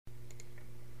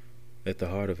At the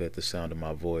heart of At the Sound of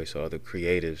My Voice are the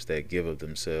creatives that give of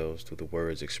themselves through the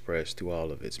words expressed through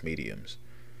all of its mediums.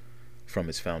 From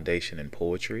its foundation in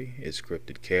poetry, its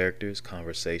scripted characters,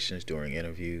 conversations during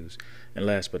interviews, and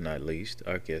last but not least,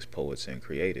 our guest poets and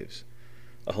creatives.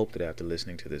 I hope that after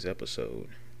listening to this episode,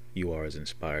 you are as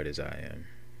inspired as I am.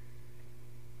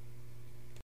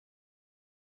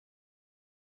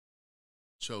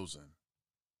 Chosen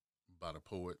by the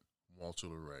poet Walter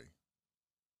LeRae.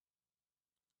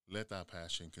 Let thy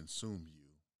passion consume you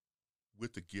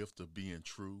with the gift of being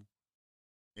true.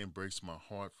 Embrace my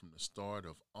heart from the start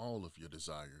of all of your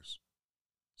desires.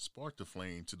 Spark the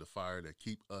flame to the fire that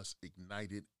keep us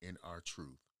ignited in our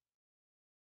truth.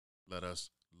 Let us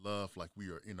love like we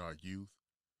are in our youth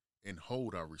and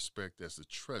hold our respect as a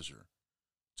treasure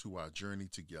to our journey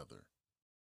together.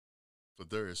 For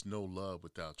there is no love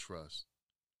without trust,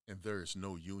 and there is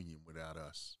no union without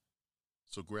us.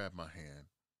 So grab my hand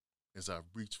as I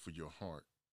reach for your heart,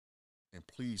 and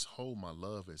please hold my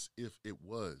love as if it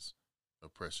was a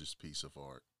precious piece of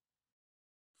art.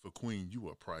 For Queen, you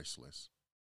are priceless,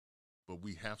 but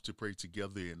we have to pray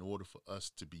together in order for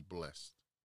us to be blessed,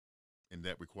 and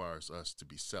that requires us to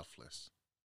be selfless.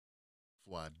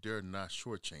 For I dare not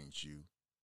shortchange you,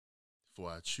 for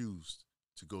I choose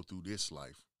to go through this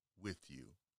life with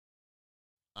you.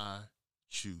 I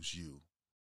choose you,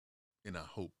 and I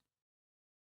hope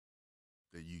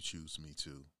that you choose me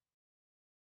too.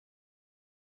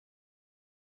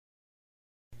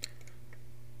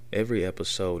 Every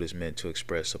episode is meant to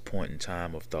express a point in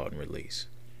time of thought and release.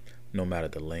 No matter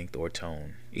the length or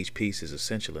tone, each piece is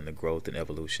essential in the growth and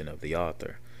evolution of the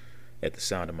author. At the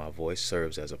Sound of My Voice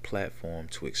serves as a platform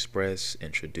to express,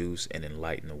 introduce, and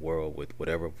enlighten the world with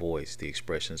whatever voice the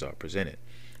expressions are presented.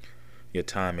 Your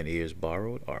time and ears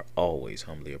borrowed are always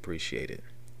humbly appreciated.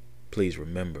 Please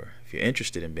remember, if you're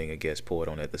interested in being a guest poet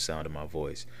on At the Sound of My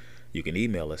Voice, you can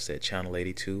email us at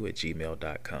channel82 at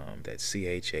gmail.com. That's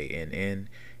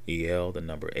CHANNEL, the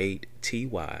number 8,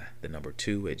 TY, the number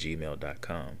 2 at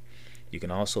gmail.com. You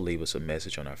can also leave us a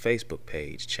message on our Facebook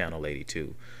page, Channel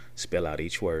 82. Spell out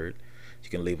each word. You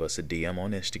can leave us a DM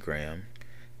on Instagram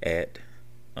at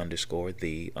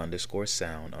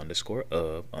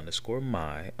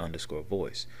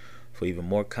 _the_sound_of_my_voice. For even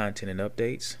more content and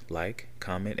updates, like,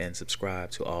 comment, and subscribe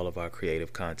to all of our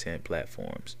creative content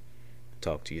platforms.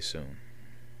 Talk to you soon.